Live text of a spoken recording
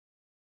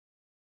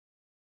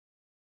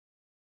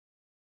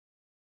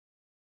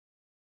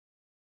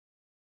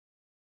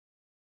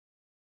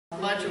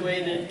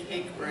much-awaited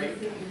cake break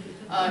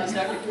is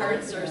Dr.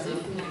 Searcy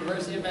from the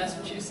University of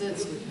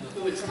Massachusetts,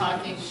 who is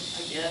talking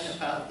again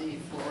about the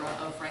flora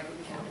of Franklin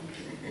County.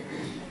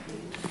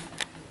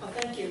 Well,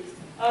 thank you.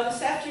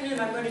 This afternoon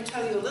I'm going to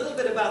tell you a little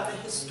bit about the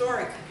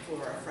historic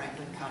flora of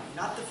Franklin County,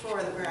 not the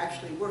flora that we're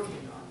actually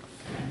working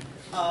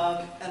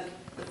on. And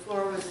the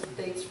flora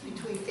dates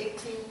between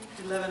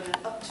 1811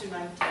 and up to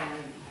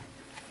 1990.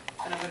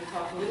 And I'm going to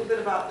talk a little bit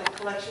about the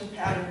collection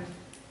pattern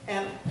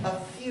and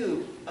a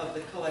few of the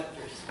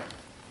collectors.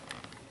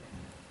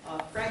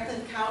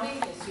 Franklin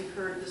County, as you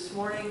heard this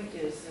morning,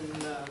 is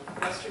in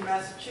western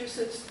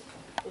Massachusetts,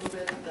 a little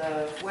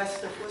bit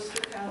west of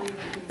Worcester County,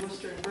 between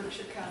Worcester and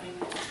Berkshire County,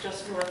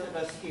 just north of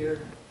us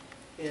here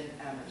in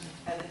Amherst.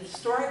 And the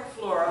historic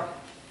flora,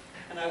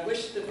 and I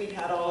wish that we'd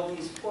had all of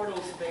these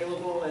portals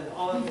available and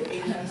all of the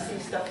NEBC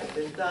stuff had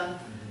been done,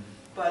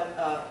 but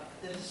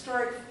the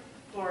historic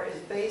flora is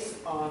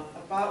based on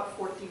about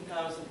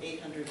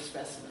 14,800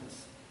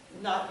 specimens,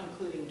 not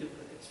including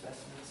duplicate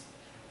specimens,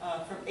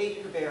 from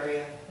 8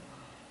 herbaria.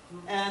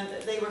 And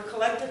they were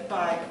collected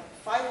by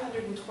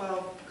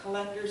 512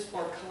 collectors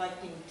or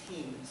collecting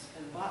teams.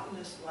 And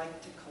botanists like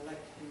to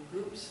collect in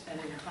groups and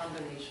in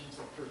combinations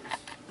of groups.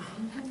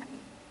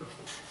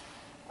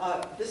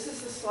 This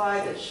is a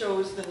slide that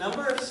shows the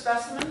number of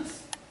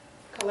specimens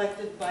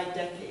collected by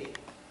decade.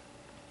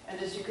 And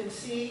as you can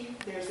see,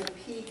 there's a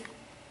peak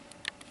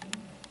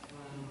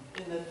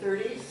in the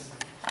 30s,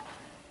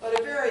 but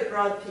a very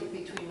broad peak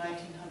between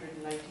 1900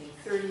 and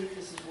 1930.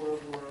 This is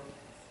World War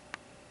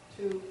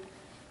II.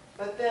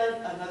 But then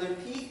another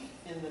peak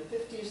in the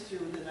 50s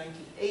through the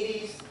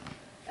 1980s,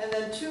 and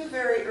then 2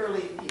 very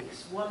early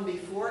peaks, one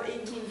before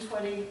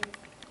 1820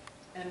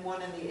 and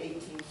one in the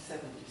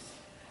 1870s.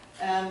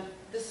 And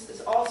this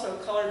is also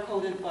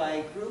color-coded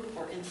by group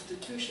or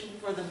institution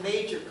for the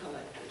major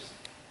collectors.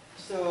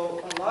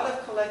 So a lot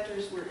of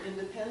collectors were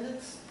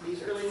independents.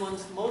 These early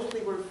ones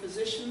mostly were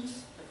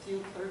physicians, a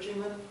few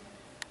clergymen.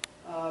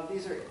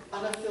 These are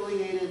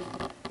unaffiliated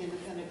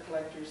independent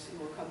collectors,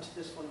 and we'll come to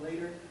this one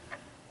later.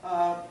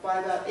 By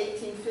about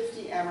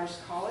 1850,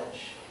 Amherst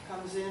College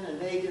comes in, and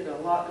they did a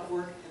lot of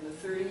work in the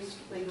 30s,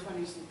 late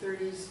 20s and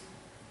 30s.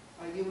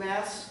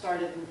 UMass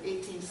started in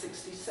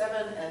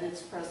 1867, and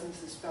its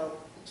presence is felt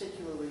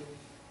particularly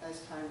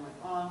as time went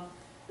on.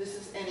 This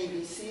is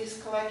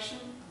NEBC's collection.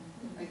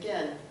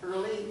 Again,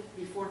 early,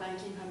 before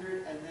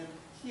 1900, and then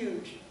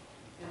huge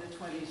in the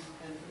 20s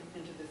and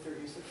into the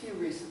 30s, a few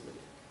recently.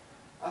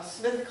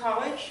 Smith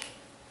College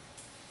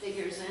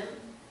figures in,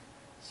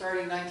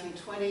 starting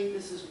 1920.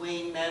 This is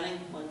Wayne Manning,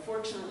 who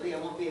unfortunately I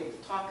won't be able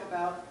to talk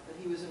about, but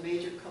he was a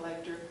major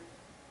collector.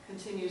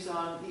 Continues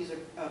on, these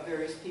are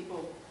various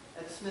people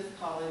at Smith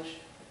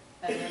College.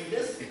 And then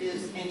this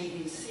is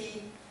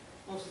NEBC,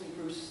 mostly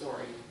Bruce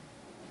Story.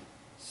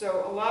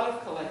 So a lot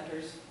of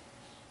collectors.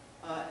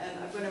 And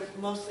I'm going to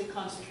mostly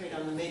concentrate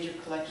on the major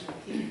collection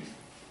peaks.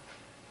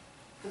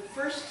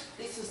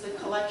 This is the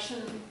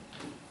collection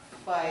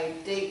by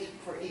date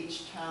for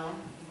each town,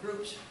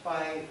 grouped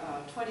by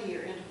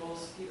 20-year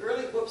intervals. The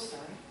earliest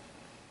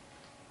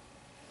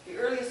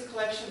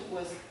collection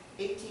was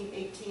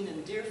 1818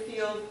 in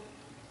Deerfield,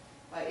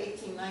 by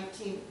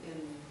 1819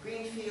 in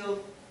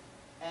Greenfield,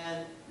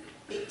 and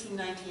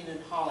 1819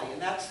 in Holly.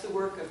 And that's the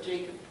work of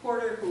Jacob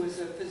Porter, who is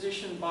a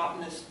physician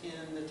botanist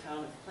in the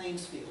town of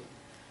Plainsfield.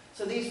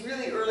 So these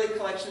really early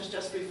collections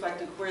just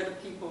reflected where the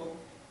people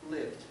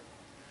lived.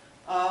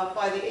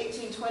 By the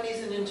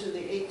 1820s and into the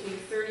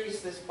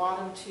 1830s, this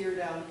bottom tier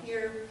down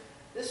here,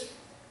 this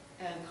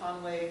and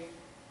Conway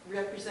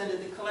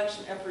represented the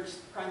collection efforts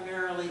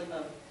primarily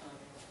of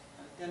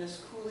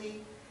Dennis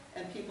Cooley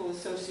and people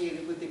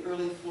associated with the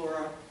early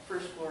flora,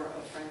 first flora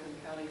of Franklin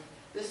County.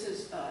 This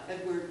is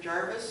Edward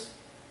Jarvis,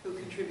 who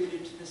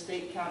contributed to the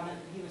state cabinet.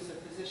 He was a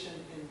physician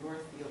in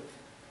Northfield.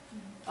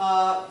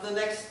 The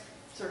next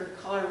sort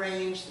of color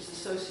range is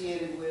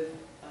associated with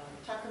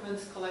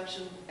Tuckerman's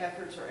collection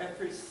efforts, or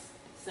efforts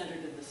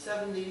centered in the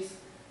 70s.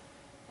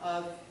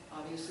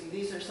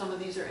 Obviously, some of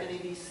these are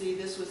NEBC.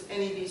 This was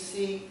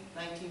NEBC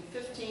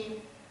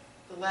 1915.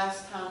 The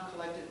last town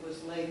collected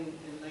was Leyden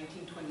in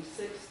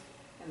 1926,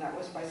 and that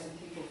was by some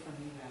people from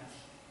UMass.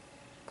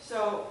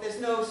 So there's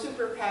no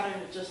super pattern,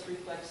 it just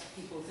reflects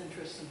people's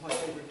interests in what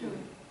they were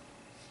doing.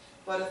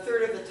 But a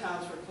third of the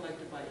towns were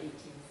collected by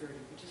 1830,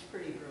 which is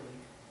pretty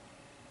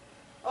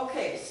early.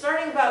 Okay,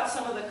 starting about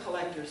some of the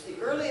collectors. The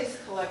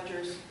earliest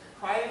collectors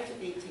prior to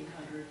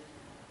 1800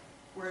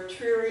 were a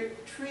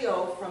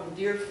trio from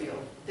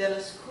Deerfield: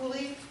 Dennis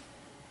Cooley,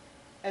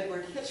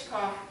 Edward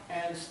Hitchcock,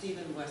 and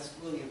Stephen West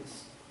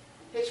Williams.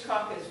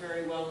 Hitchcock is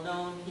very well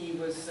known. He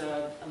was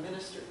a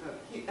minister.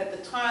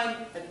 At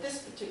this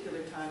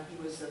particular time,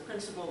 he was a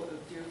principal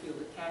of Deerfield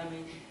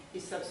Academy. He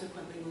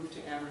subsequently moved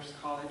to Amherst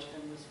College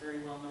and was very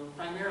well known,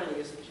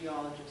 primarily as a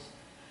geologist.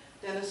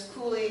 Dennis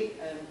Cooley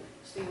and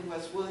Stephen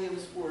West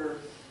Williams were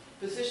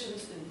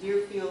physicians in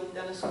Deerfield.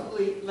 Dennis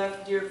Cooley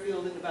left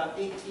Deerfield in about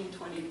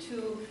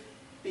 1822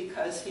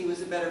 because he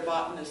was a better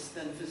botanist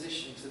than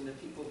physicians, and the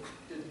people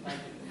didn't like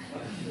him.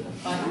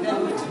 He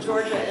then went to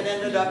Georgia and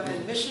ended up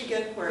in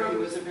Michigan, where he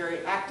was a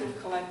very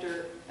active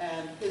collector,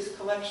 and his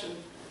collection,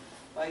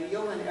 by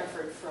yeoman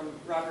effort from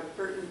Robert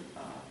Bertin,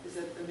 is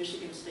at the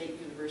Michigan State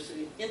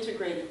University,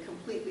 integrated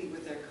completely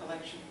with their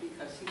collection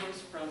because he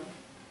was from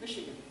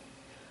Michigan.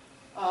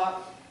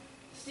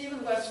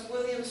 Stephen West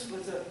Williams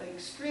was an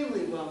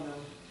extremely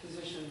well-known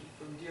physician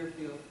from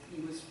Deerfield.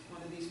 He was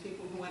one of these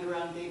people who went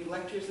around and gave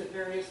lectures at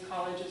various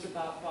colleges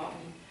about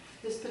botany.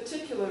 His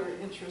particular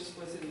interest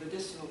was in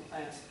medicinal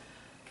plants,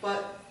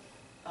 but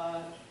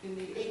in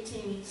the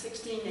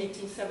 1816,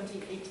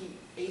 1817,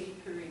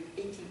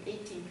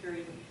 1818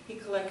 period, he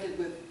collected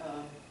with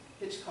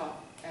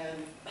Hitchcock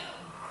and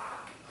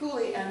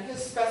Cooley, and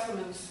his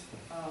specimens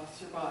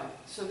survived.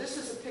 So this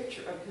is a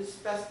picture of his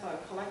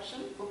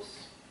collection.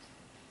 Oops,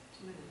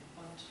 too many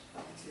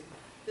buttons here.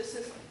 This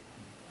is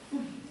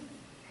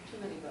too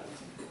many buttons.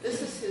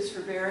 This is his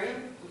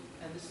herbarium,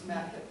 and this is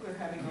Matt Hickler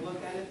having a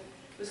look at it.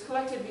 It was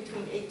collected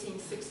between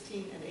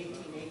 1816 and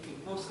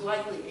 1818, most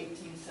likely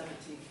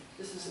 1817.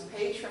 This is a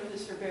page from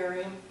his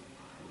herbarium,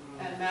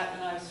 and Matt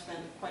and I have spent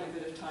quite a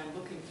bit of time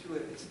looking through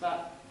it. It's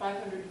about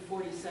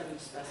 547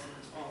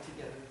 specimens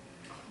altogether.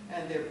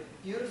 And they're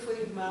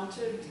beautifully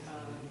mounted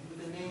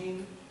with a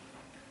name,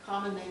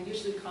 common name,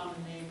 usually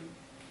common name,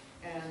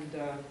 and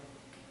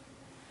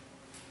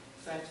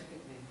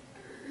scientific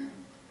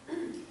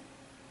name.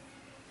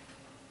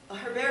 A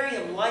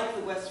herbarium like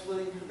the West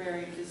William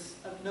herbarium is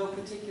of no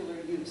particular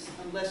use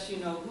unless you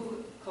know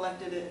who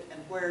collected it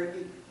and where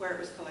it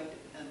was collected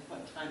and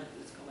what time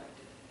it was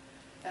collected.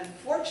 And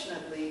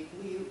fortunately,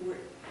 we've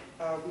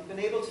been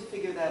able to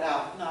figure that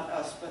out, not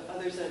us, but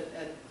others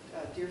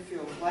at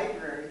Deerfield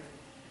Library,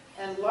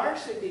 and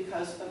largely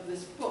because of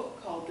this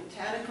book called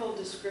Botanical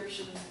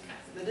Descriptions,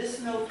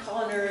 Medicinal,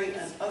 Culinary,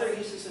 and Other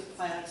Uses of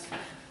Plants,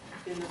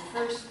 in the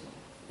first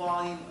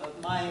volume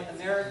of my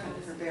American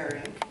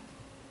herbarium,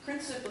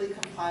 principally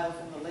compiled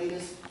from the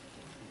latest,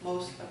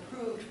 most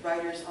approved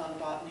writers on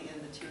botany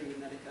and materia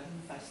medica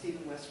by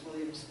Stephen West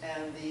Williams,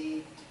 and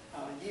the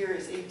year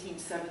is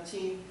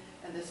 1817,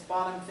 and this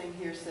bottom thing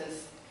here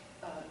says,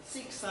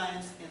 seek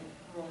science in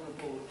her own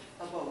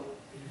abode.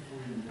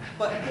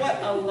 But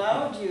what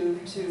allowed you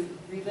to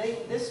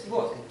relate this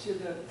book to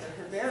the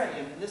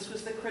herbarium, and this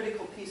was the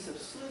critical piece of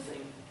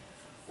sleuthing,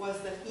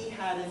 was that he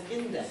had an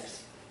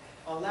index,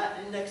 a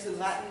Latin index of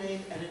Latin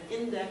names and an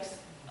index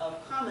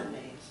of common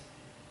names.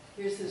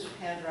 Here's his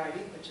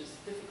handwriting, which is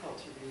difficult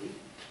to read,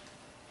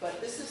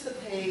 but this is the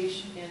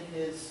page in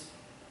his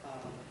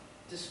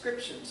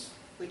descriptions,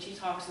 which he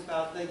talks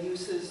about the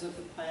uses of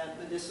the plant,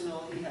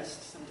 medicinal. He has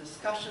some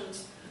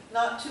discussions,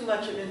 not too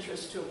much of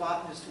interest to a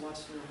botanist who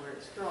wants to know where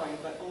it's growing,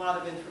 but a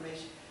lot of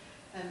information.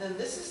 And then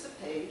this is the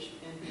page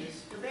in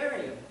his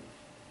herbarium.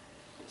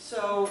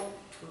 So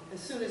as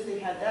soon as they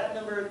had that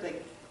number,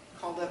 they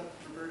called up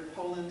Bertin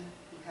Poland,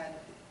 who had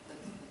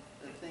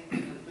the thing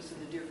that was in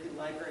the Deerfield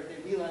Library.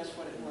 They realized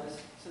what it was,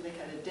 so they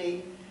had a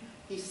date.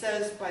 He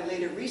says by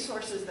later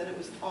resources that it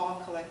was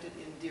all collected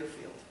in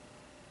Deerfield,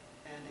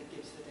 and it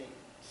gives the date.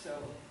 So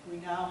we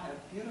now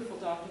have beautiful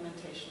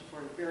documentation for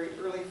a very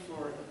early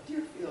flora of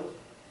Deerfield.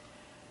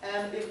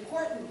 And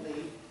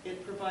importantly,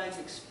 it provides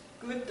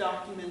good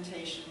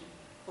documentation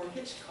for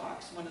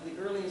Hitchcock's, one of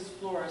the earliest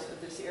floras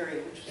of this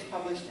area, which was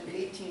published in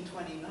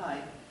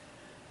 1829,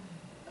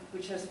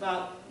 which has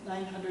about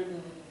 900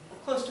 and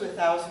close to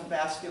 1,000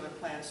 vascular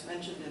plants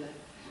mentioned in it.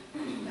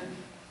 And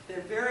there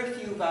are very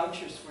few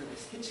vouchers for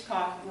this.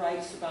 Hitchcock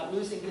writes about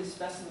losing his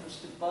specimens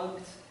to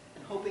bugs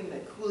and hoping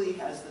that Cooley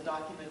has the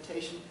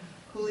documentation.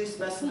 Cooley's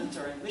specimens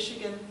are in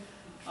Michigan.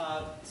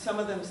 Some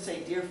of them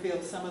say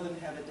Deerfield, some of them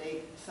have a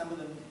date, some of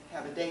them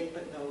have a date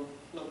but no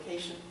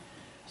location.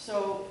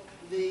 So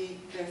there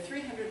are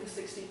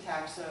 360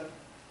 taxa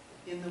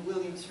in the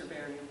Williams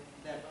herbarium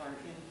that are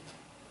in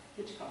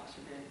Hitchcock's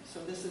herbarium.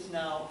 So this is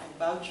now a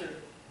voucher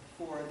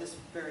for this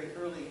very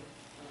early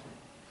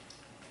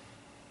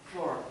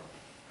flora.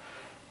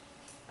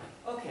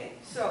 Okay,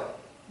 so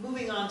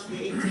moving on to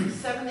the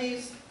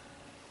 1870s,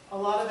 a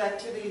lot of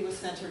activity was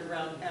centered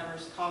around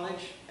Amherst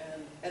College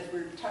and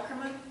Edward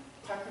Tuckerman.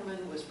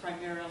 Tuckerman was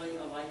primarily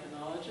a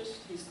lichenologist.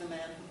 He's the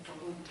man for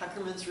whom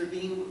Tuckerman's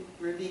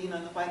ravine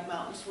on the White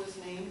Mountains was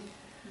named.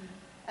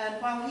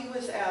 And while he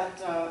was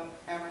at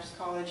Amherst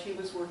College, he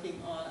was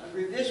working on a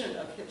revision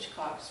of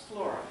Hitchcock's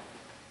Flora.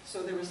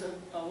 So there was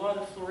a lot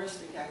of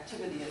floristic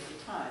activity at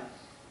the time.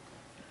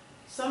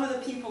 Some of the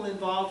people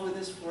involved with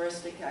this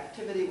floristic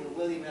activity were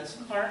William S.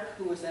 Clark,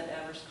 who was at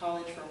Amherst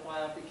College for a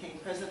while, became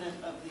president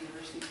of the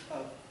University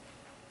of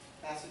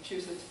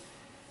Massachusetts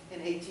in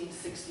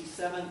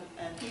 1867,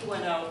 and he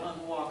went out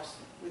on walks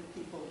with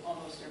people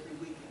almost every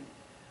weekend.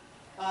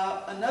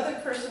 Another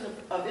person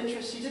of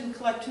interest, she didn't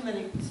collect too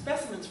many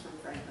specimens from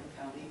Franklin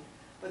County,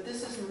 but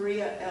this is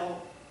Maria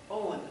L.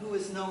 Owen, who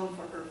is known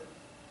for her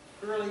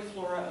early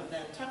flora of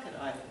Nantucket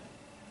Island.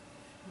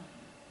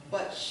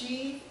 But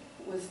she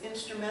was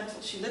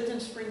instrumental, she lived in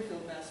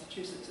Springfield,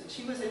 Massachusetts, and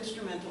she was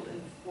instrumental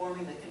in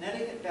forming the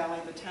Connecticut Valley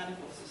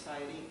Botanical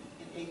Society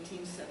in in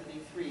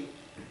 1873.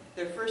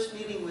 Their first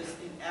meeting was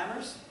in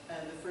Amherst,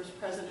 and the first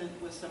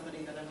president was somebody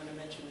that I'm going to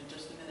mention in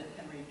just a minute,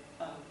 Henry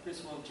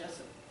Griswold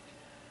Jessup.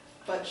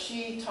 But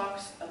she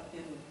talks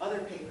in other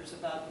papers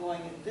about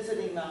going and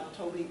visiting Mount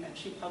Toby, and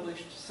she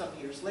published some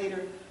years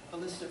later a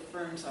list of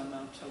ferns on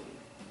Mount Toby.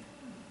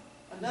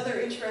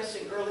 Another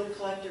interesting early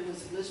collector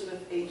was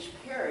Elizabeth H.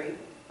 Perry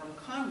from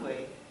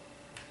Conway.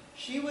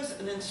 She was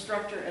an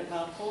instructor at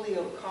Mount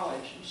Holyoke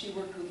College, and she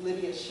worked with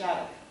Lydia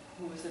Shattuck,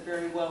 who was a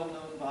very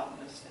well-known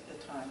botanist at the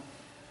time.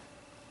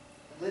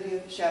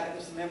 Lydia Shattuck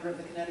was a member of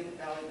the Connecticut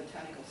Valley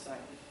Botanical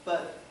Society.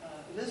 But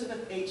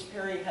Elizabeth H.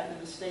 Perry had the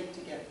mistake to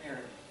get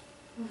married.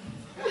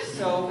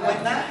 So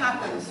when that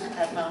happens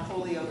at Mount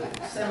Holyoke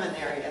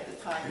Seminary at the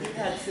time, he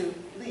had to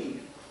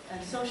leave.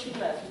 And so she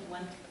left and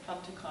went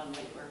up to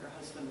Conway, where her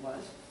husband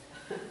was.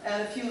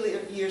 And a few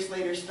years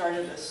later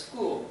started a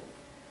school.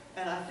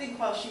 And I think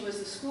while she was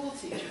a school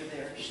teacher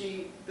there,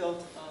 she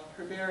built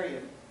a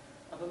herbarium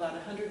of about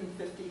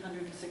 150,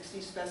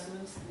 160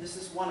 specimens. And this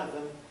is one of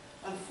them.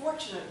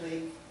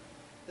 Unfortunately,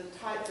 the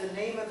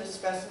name of the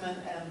specimen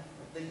and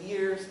the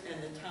years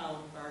and the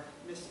town are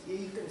missing.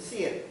 You can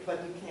see it,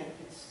 but you can't,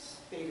 it's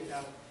faded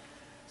out.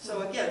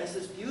 So again, this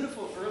is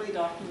beautiful early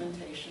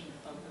documentation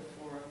of the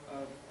flora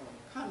of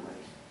Conway.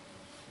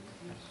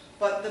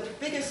 But the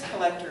biggest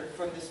collector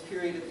from this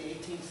period of the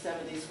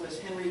 1870s was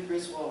Henry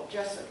Griswold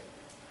Jessup.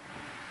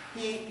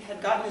 He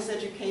had gotten his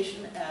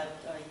education at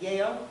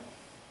Yale,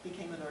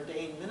 became an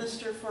ordained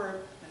minister and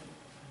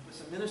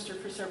was a minister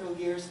for several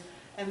years,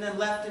 and then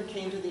left and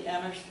came to the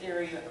Amherst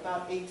area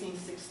about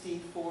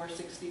 1864,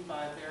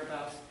 65,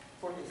 thereabouts,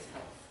 for his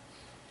health.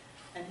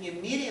 And he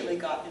immediately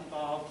got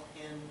involved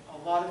in a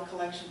lot of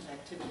collections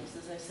activities,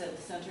 as I said,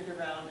 centered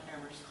around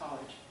Amherst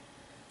College.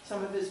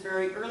 Some of his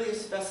very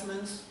earliest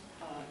specimens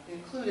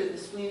included the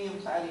Splenium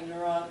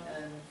platyneuron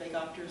and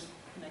Phagopteris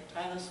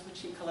connectinus, which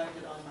he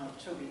collected on Mount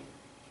Toby.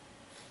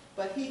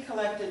 But he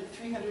collected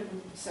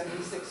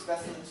 376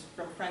 specimens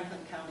from Franklin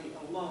County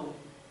alone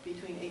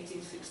between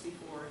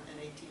 1864 and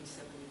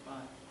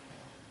 1875.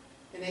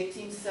 In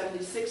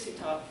 1876, he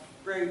taught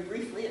very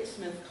briefly at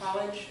Smith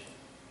College,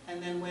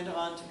 and then went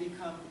on to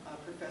become a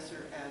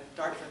professor at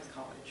Dartmouth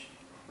College,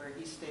 where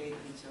he stayed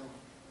until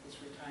his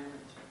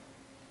retirement.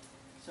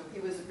 So he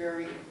was a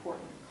very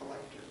important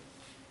collector.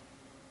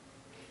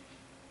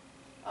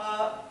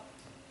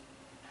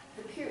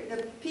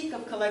 The peak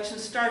of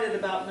collections started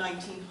about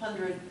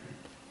 1900,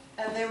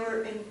 and there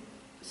were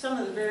some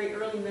of the very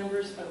early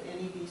members of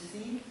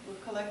NEBC were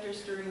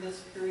collectors during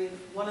this period.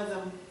 One of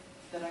them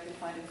that I could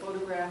find a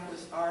photograph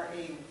was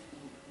R.A.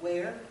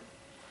 Ware.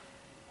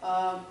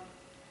 The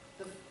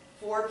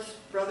Forbes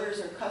brothers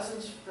are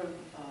cousins from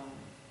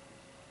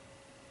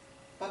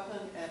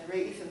Buckland and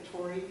Ray Ethan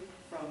Torrey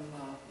from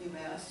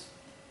UMass.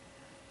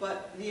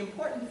 But the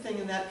important thing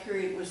in that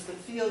period was the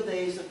field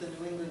days of the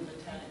New England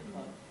Botanic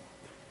Club.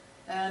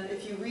 And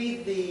if you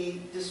read the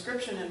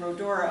description in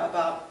Rodora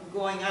about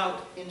going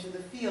out into the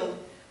field,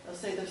 they'll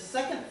say the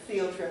second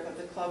field trip of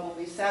the club will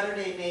be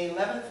Saturday, May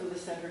 11th, with the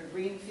center in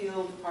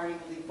Greenfield. The party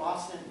will leave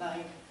Boston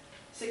at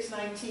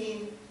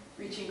 6:19,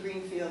 reaching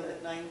Greenfield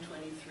at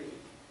 9:23.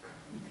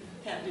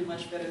 Can't do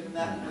much better than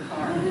that in the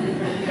car.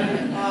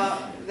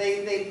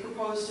 They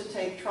proposed to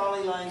take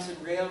trolley lines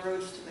and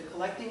railroads to the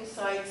collecting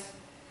sites,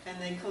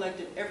 and they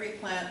collected every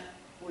plant.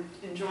 We're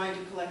enjoined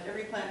to collect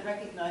every plant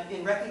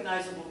in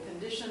recognizable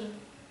condition.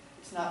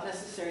 It's not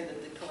necessary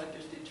that the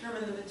collectors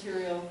determine the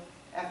material.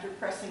 After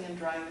pressing and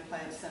drying the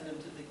plants, send them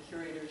to the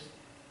curators,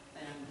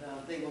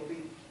 and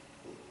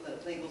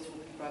labels will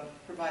be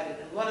provided.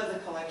 And one of the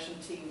collection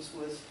teams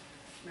was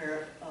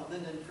Merritt,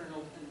 Linden,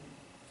 Fernald, and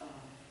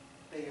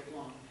Bayard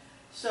Long.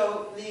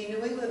 So the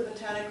New England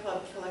Botanic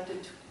Club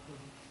collected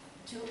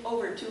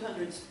over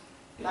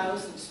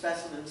 200,000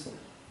 specimens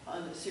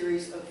on a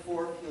series of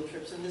 4 field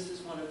trips, and this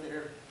is one of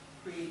their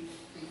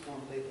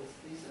pre-formed labels.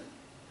 Lisa,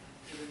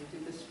 you're going to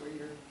do this for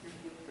your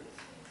field trips?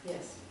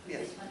 Yes.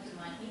 Yes.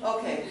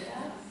 Okay.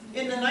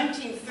 In the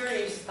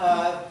 1930s,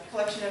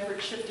 collection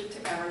efforts shifted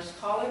to Amherst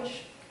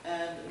College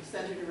and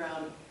centered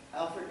around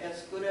Alfred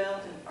S.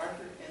 Goodell and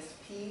Arthur S.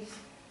 Pease.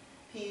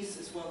 Pease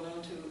is well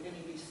known to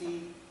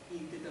NEBC. He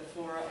did the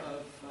flora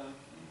of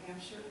New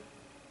Hampshire.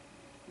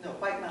 No,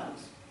 White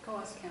Mountains.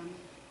 Coos County.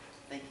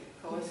 Thank you,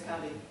 Coos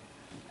County.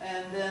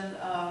 And then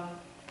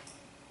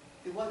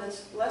the one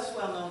that's less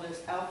well known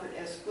is Alfred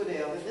S.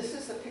 Goodale. And this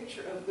is a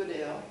picture of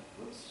Goodale.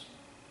 Oops.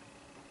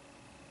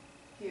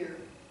 Here.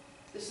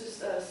 This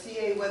is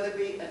C.A.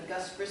 Weatherby and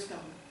Gus Griscom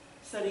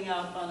setting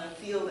out on a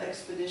field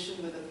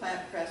expedition with a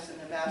plant press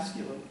and a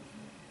basculum.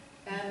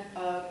 And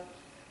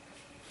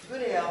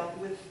Goodale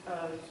with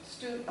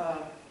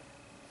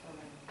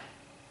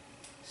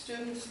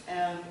students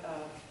and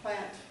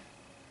plant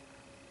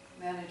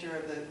manager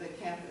of the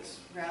campus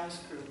grounds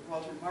crew,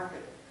 Walter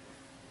Market,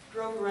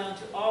 drove around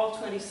to all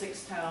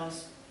 26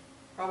 towns,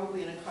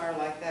 probably in a car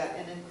like that,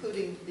 and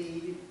including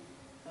the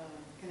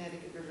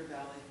Connecticut River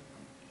Valley.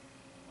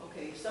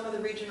 Okay, some of the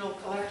regional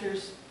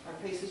collectors are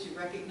faces you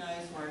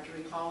recognize: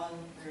 Marjorie Holland,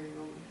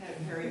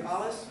 Harry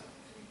Ollis,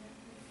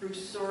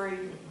 Bruce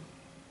Sorey,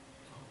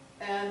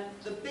 And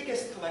the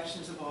biggest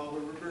collections of all were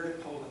Roberta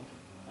Poland,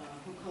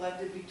 who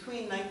collected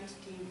between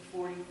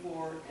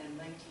 1944 and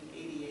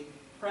 1988,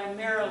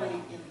 primarily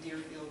in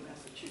Deerfield,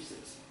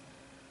 Massachusetts.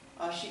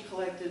 She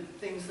collected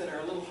things that are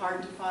a little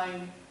hard to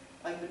find,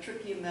 like the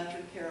Trichium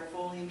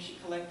carifolium. She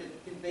collected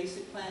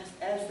invasive plants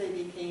as they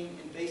became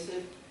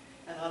invasive.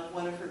 And on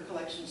one of her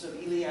collections of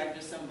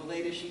Elaeagnus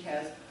umbellata, she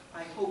has,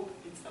 I hope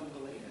it's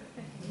umbellata,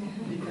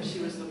 because she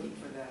was looking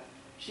for that.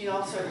 She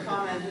also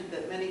commented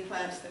that many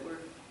plants that were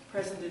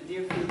present in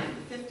Deerfield in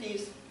the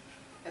 50s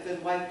have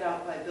been wiped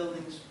out by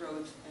buildings,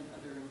 roads, and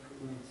other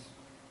improvements.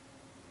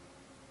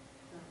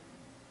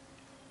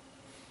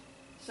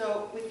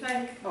 So we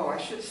thank, oh, I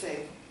should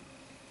say,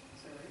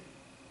 sorry,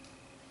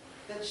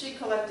 that she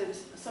collected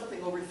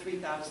something over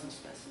 3,000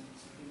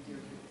 specimens in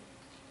Deerfield.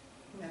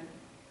 And,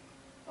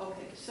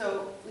 okay,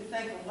 so we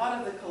thank a lot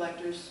of the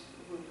collectors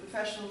who were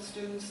professional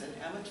students and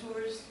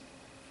amateurs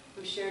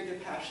who shared their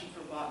passion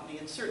for botany,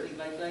 and certainly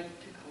I'd like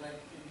to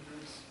collect in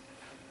groups.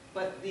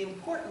 But the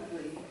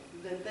importantly,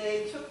 that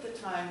they took the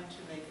time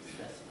to make a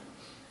specimen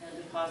and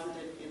deposit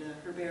it in a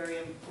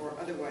herbarium or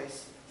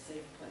otherwise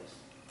safe place.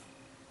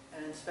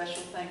 And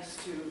special thanks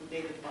to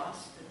David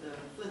Moss at the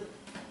Flint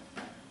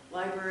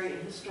Library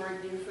and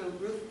Historic Deerfield,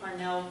 Ruth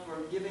Parnell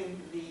for giving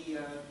the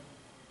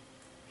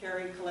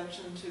Perry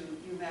collection to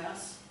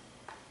UMass,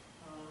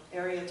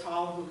 Ari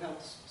Tall, who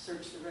helps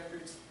search the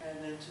records, and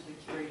then to the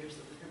curators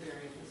of the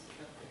herbarium listed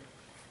up there.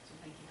 So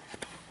thank you.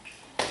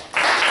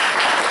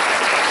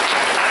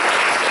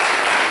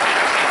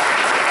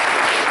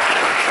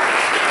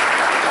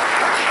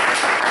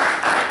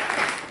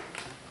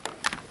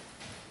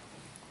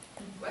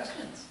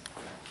 Questions?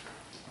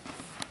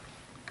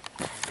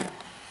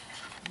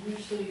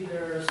 Usually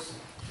there's,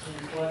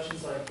 in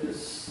collections like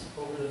this,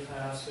 over the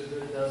past a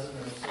good dozen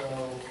or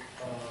so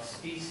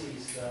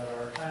species that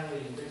are highly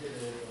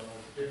indicative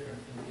of different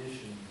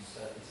conditions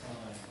at the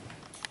time.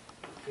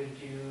 Could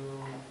you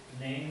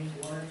name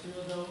one or two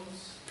of those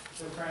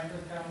for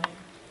Franklin County?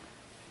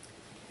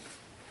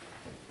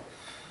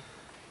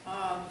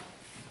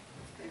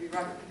 Maybe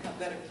Robert can help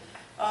better.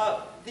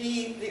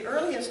 The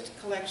earliest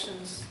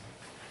collections,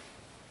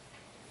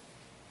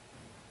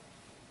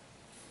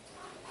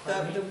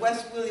 the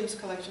West Williams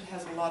collection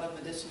has a lot of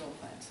medicinal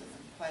plants in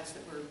them, plants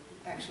that were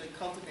actually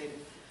cultivated.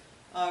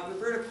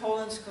 Roberta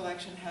Poland's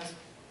collection has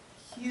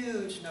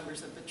huge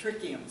numbers of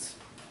batriciums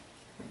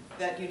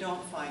that you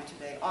don't find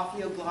today.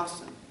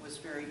 Ophioglossum was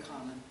very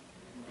common.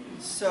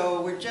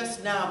 So we're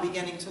just now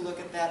beginning to look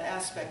at that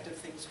aspect of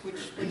things,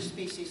 which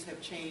species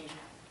have changed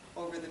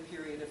over the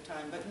period of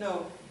time. But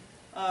no,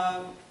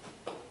 I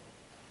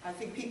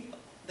think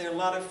there are a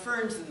lot of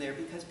ferns in there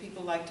because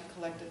people like to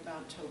collect at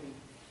Mount Toby,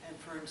 and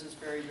ferns is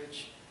very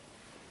rich.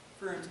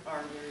 Ferns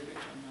are very rich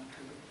on Mount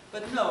Toby.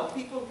 But no,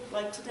 people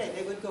like today,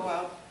 they would go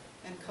out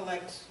and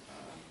collect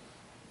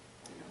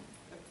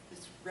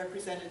this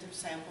representative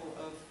sample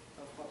of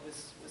what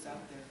was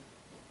out there.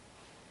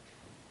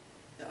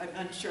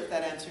 I'm unsure if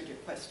that answered your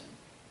question.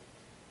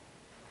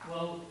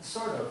 Well,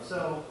 sort of.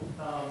 So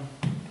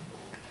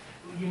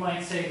you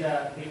might say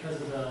that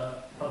because of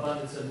the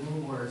abundance of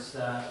moonworts,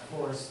 that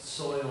forest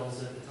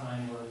soils at the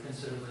time were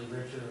considerably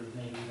richer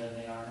maybe than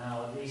they are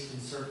now, at least in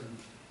certain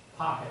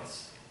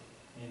pockets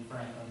in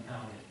Franklin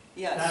County.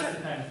 Yeah, that's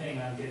the kind of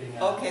thing I'm getting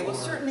at. Okay, well,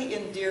 certainly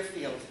in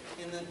Deerfield,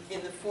 in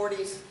the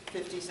 40s,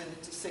 50s, and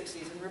into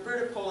 60s, and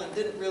Roberta Poland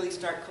didn't really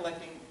start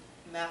collecting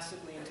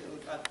massively until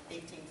about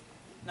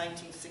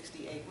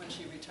 1968 when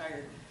she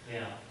retired.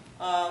 Yeah.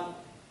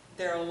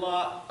 There are a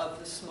lot of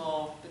the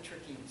small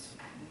batriciums,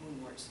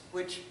 moonworts,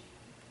 which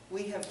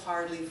we have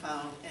hardly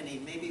found any,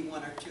 maybe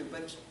one or two,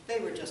 but they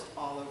were just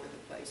all over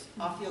the place.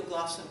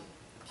 Ophioglossum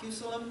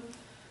pucellum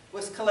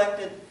was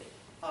collected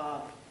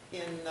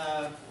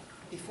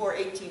before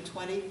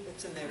 1820.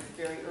 It's in their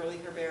very early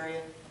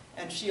herbaria,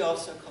 and she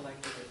also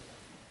collected it.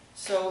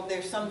 So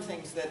there's some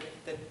things that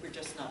we're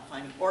just not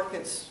finding.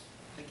 Orchids,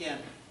 again,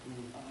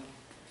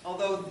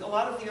 although a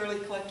lot of the early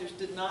collectors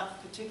did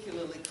not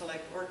particularly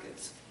collect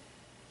orchids.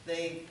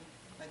 They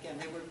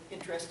were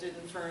interested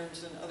in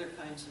ferns and other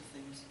kinds of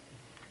things.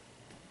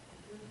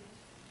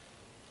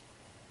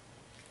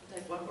 I'll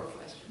take one more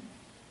question.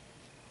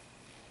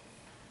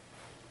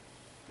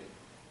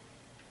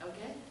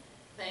 Okay,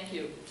 thank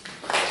you.